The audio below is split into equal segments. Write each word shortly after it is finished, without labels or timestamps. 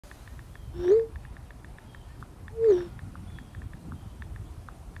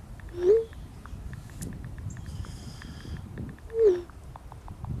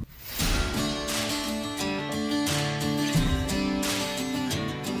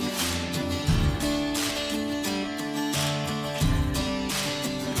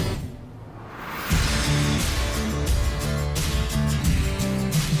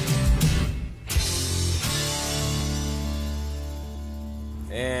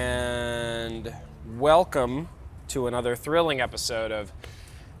and welcome to another thrilling episode of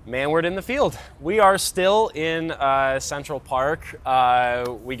Manward in the Field. We are still in Central Park.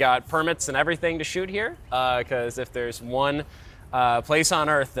 We got permits and everything to shoot here because if there's one place on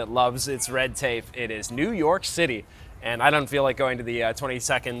earth that loves its red tape, it is New York City. And I don't feel like going to the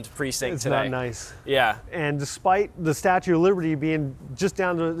 22nd precinct today. It's not nice. Yeah. And despite the Statue of Liberty being just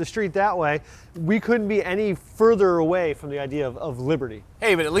down the street that way, we couldn't be any further away from the idea of liberty.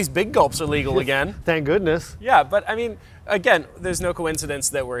 Hey, but at least big gulps are legal again. Thank goodness. Yeah, but I mean, again, there's no coincidence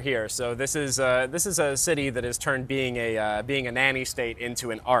that we're here. So this is a city that has turned being a nanny state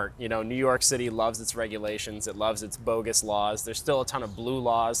into an art. You know, New York City loves its regulations. It loves its bogus laws. There's still a ton of blue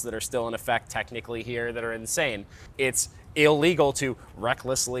laws that are still in effect technically here that are insane. It's illegal to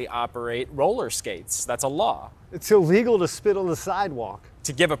recklessly operate roller skates. That's a law. It's illegal to spit on the sidewalk.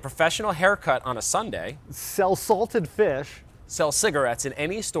 To give a professional haircut on a Sunday. Sell salted fish. Sell cigarettes in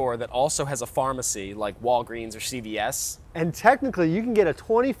any store that also has a pharmacy like Walgreens or CVS. And technically, you can get a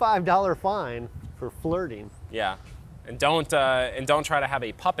 $25 fine for flirting. Yeah, and don't try to have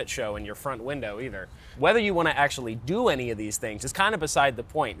a puppet show in your front window either. Whether you want to actually do any of these things is kind of beside the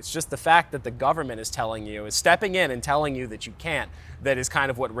point. It's just the fact that the government is stepping in and telling you that you can't, that is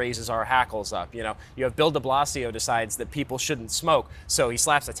kind of what raises our hackles up. You know, you have Bill de Blasio decides that people shouldn't smoke, so he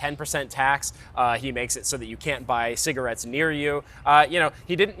slaps a 10% tax. He makes it so that you can't buy cigarettes near you. You know,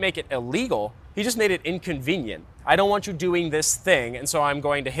 he didn't make it illegal. He just made it inconvenient. I don't want you doing this thing, and so I'm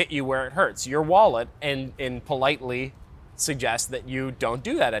going to hit you where it hurts, your wallet, and politely suggest that you don't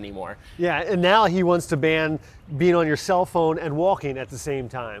do that anymore. Yeah, and now he wants to ban being on your cell phone and walking at the same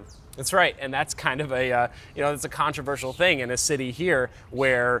time. That's right, and that's kind of a, it's a controversial thing in a city here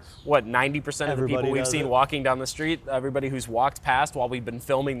where, 90% of the people we've seen walking down the street, everybody who's walked past while we've been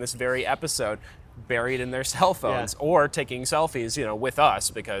filming this very episode, buried in their cell phones or taking selfies, with us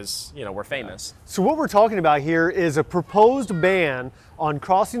because, we're famous. So what we're talking about here is a proposed ban on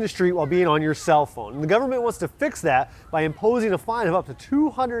crossing the street while being on your cell phone. And the government wants to fix that by imposing a fine of up to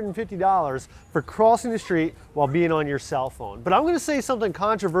 $250 for crossing the street while being on your cell phone. But I'm going to say something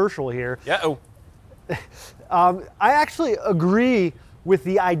controversial here. Yeah. I actually agree with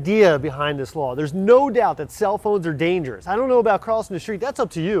the idea behind this law. There's no doubt that cell phones are dangerous. I don't know about crossing the street, that's up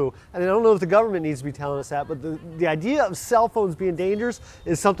to you. And I don't know if the government needs to be telling us that, but the idea of cell phones being dangerous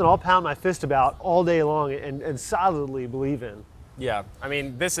is something I'll pound my fist about all day long and solidly believe in. Yeah, I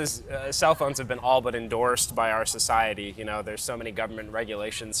mean, cell phones have been all but endorsed by our society. There's so many government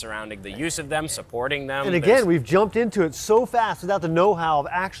regulations surrounding the use of them, supporting them. And again, we've jumped into it so fast without the know-how of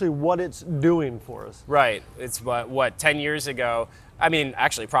actually what it's doing for us. Right, it's what 10 years ago, I mean,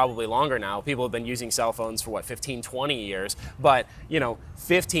 actually probably longer now. People have been using cell phones for 15, 20 years. But,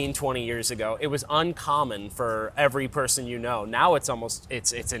 15, 20 years ago, it was uncommon for every person you know. Now it's almost,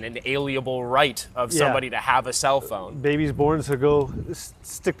 it's an inalienable right of somebody to have a cell phone. Baby's born, so go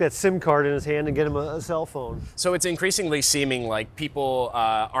stick that SIM card in his hand and get him a cell phone. So it's increasingly seeming like people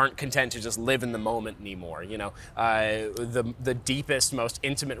aren't content to just live in the moment anymore. The deepest, most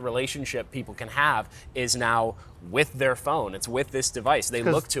intimate relationship people can have is now with their phone. It's with this device. They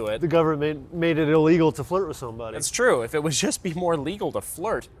look to it. The government made it illegal to flirt with somebody. It's true. If it would just be more legal to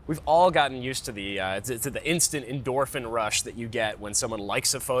flirt. We've all gotten used to the instant endorphin rush that you get when someone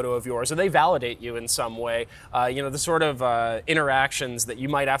likes a photo of yours or they validate you in some way. The sort of interactions that you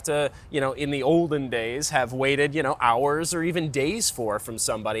might have to, in the olden days have waited, hours or even days for from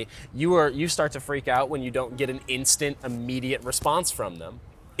somebody. You start to freak out when you don't get an instant, immediate response from them.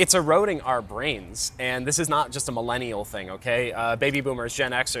 It's eroding our brains, and this is not just a millennial thing, okay? Baby boomers,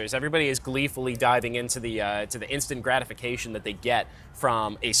 Gen Xers, everybody is gleefully diving into the instant gratification that they get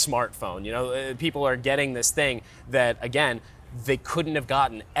from a smartphone. People are getting this thing that, again, they couldn't have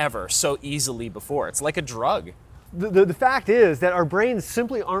gotten ever so easily before. It's like a drug. The fact is that our brains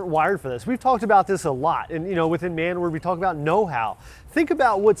simply aren't wired for this. We've talked about this a lot, and within Manward we talk about know-how. Think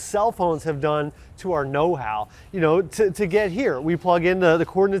about what cell phones have done to our know-how. To get here, we plug in the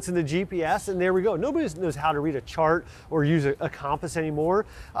coordinates in the GPS, and there we go. Nobody knows how to read a chart or use a compass anymore,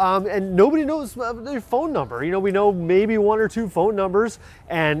 and nobody knows their phone number. We know maybe one or two phone numbers,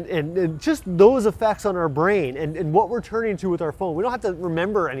 and just those effects on our brain and what we're turning to with our phone. We don't have to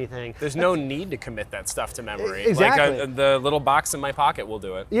remember anything. There's no need to commit that stuff to memory. Exactly. Like the little box in my pocket will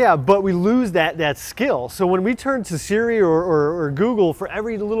do it. Yeah, but we lose that skill. So when we turn to Siri or Google for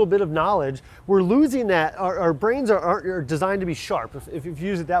every little bit of knowledge, we're losing that. Our brains are designed to be sharp, if you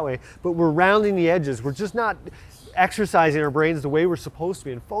use it that way, but we're rounding the edges. We're just not exercising our brains the way we're supposed to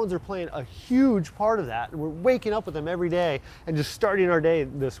be, and phones are playing a huge part of that. And we're waking up with them every day and just starting our day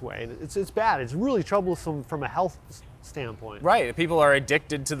this way. And it's bad. It's really troublesome from a health standpoint. Right. People are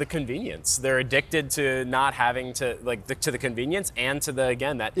addicted to the convenience. They're addicted to not having to, to the convenience and to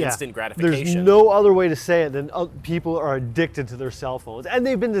that instant gratification. There's no other way to say it than people are addicted to their cell phones. And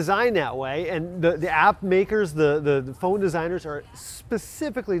they've been designed that way. And the app makers, the phone designers are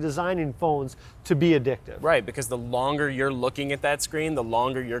specifically designing phones to be addictive. Right, because the longer you're looking at that screen, the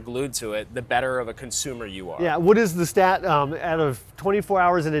longer you're glued to it, the better of a consumer you are. Yeah, what is the stat? Out of 24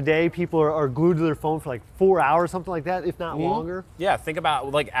 hours in a day, people are glued to their phone for like 4 hours, something like that, if not longer. Yeah, think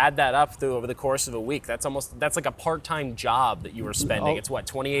about, add that up over the course of a week. That's like a part-time job that you were spending. It's what,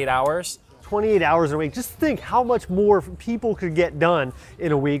 28 hours? 28 hours a week. Just think how much more people could get done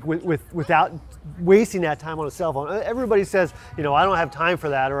in a week without wasting that time on a cell phone. Everybody says, I don't have time for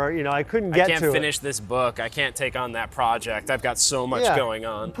that, or I couldn't get to it. I can't finish this book. I can't take on that project. I've got so much going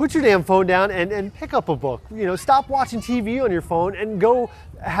on. Put your damn phone down and pick up a book. Stop watching TV on your phone and go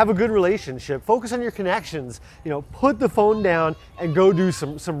have a good relationship. Focus on your connections. Put the phone down and go do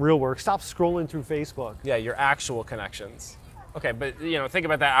some real work. Stop scrolling through Facebook. Yeah, your actual connections. Okay, but think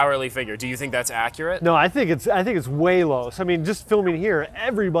about that hourly figure. Do you think that's accurate? No, I think it's way low. So, I mean, just filming here,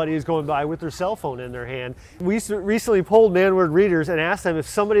 everybody is going by with their cell phone in their hand. We recently polled Manward readers and asked them if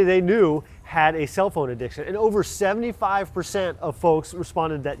somebody they knew had a cell phone addiction, and over 75% of folks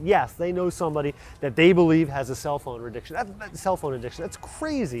responded that yes, they know somebody that they believe has a cell phone addiction. That's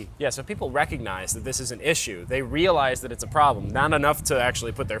crazy. Yeah, so people recognize that this is an issue. They realize that it's a problem. Not enough to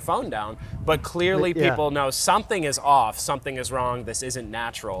actually put their phone down, but clearly people know something is off, something is wrong, this isn't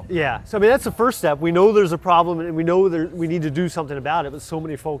natural. Yeah, so I mean, that's the first step. We know there's a problem and we know we need to do something about it, but so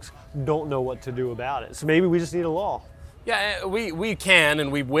many folks don't know what to do about it. So maybe we just need a law. Yeah, we can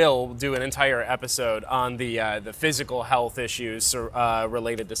and we will do an entire episode on the physical health issues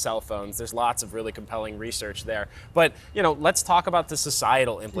related to cell phones. There's lots of really compelling research there. But, let's talk about the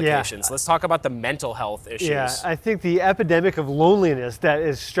societal implications. Yeah. Let's talk about the mental health issues. Yeah, I think the epidemic of loneliness that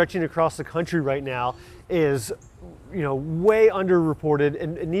is stretching across the country right now is way underreported,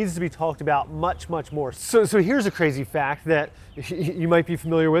 and it needs to be talked about much, much more. So here's a crazy fact that you might be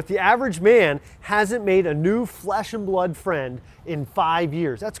familiar with. The average man hasn't made a new flesh and blood friend in 5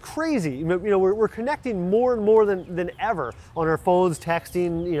 years. That's crazy. We're connecting more and more than ever on our phones,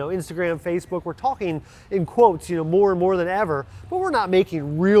 texting, Instagram, Facebook. We're talking in quotes, more and more than ever, but we're not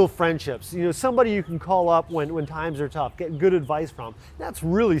making real friendships. Somebody you can call up when times are tough, get good advice from. That's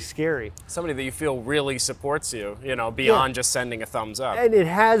really scary. Somebody that you feel really supports you, beyond just sending a thumbs up. And it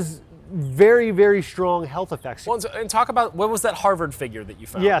has very, very strong health effects. Well, and talk about, what was that Harvard figure that you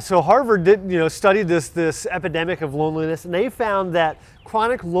found? Yeah, so Harvard did, studied this epidemic of loneliness, and they found that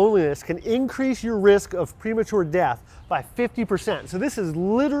chronic loneliness can increase your risk of premature death by 50%. So this is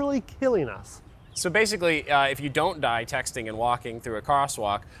literally killing us. So basically, if you don't die texting and walking through a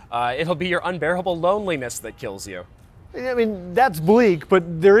crosswalk, it'll be your unbearable loneliness that kills you. I mean, that's bleak, but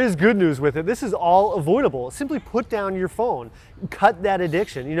there is good news with it. This is all avoidable. Simply put down your phone. Cut that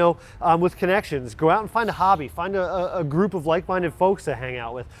addiction. With connections, go out and find a hobby. Find a group of like-minded folks to hang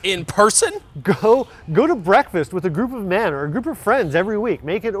out with. In person? Go to breakfast with a group of men or a group of friends every week.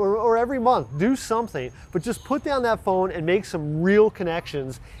 Make it, or every month. Do something. But just put down that phone and make some real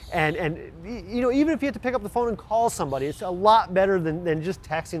connections. And even if you have to pick up the phone and call somebody, it's a lot better than just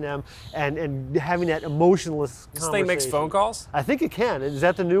texting them and having that emotionless conversation. This thing makes phone calls? I think it can. Is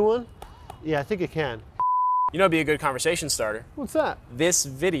that the new one? Yeah, I think it can. It'd be a good conversation starter. What's that? This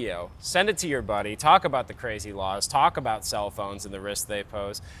video. Send it to your buddy. Talk about the crazy laws. Talk about cell phones and the risks they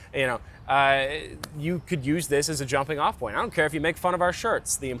pose. You could use this as a jumping off point. I don't care if you make fun of our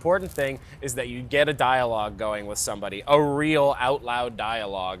shirts. The important thing is that you get a dialogue going with somebody, a real out loud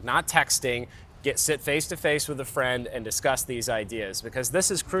dialogue, not texting. Sit face to face with a friend and discuss these ideas, because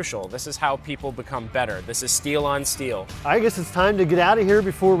this is crucial. This is how people become better. This is steel on steel. I guess it's time to get out of here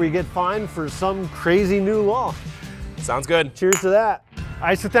before we get fined for some crazy new law. Sounds good. Cheers to that. All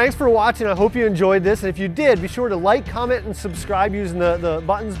right, so thanks for watching. I hope you enjoyed this. And if you did, be sure to like, comment, and subscribe using the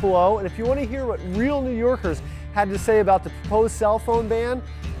buttons below. And if you want to hear what real New Yorkers had to say about the proposed cell phone ban,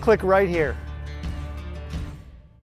 click right here.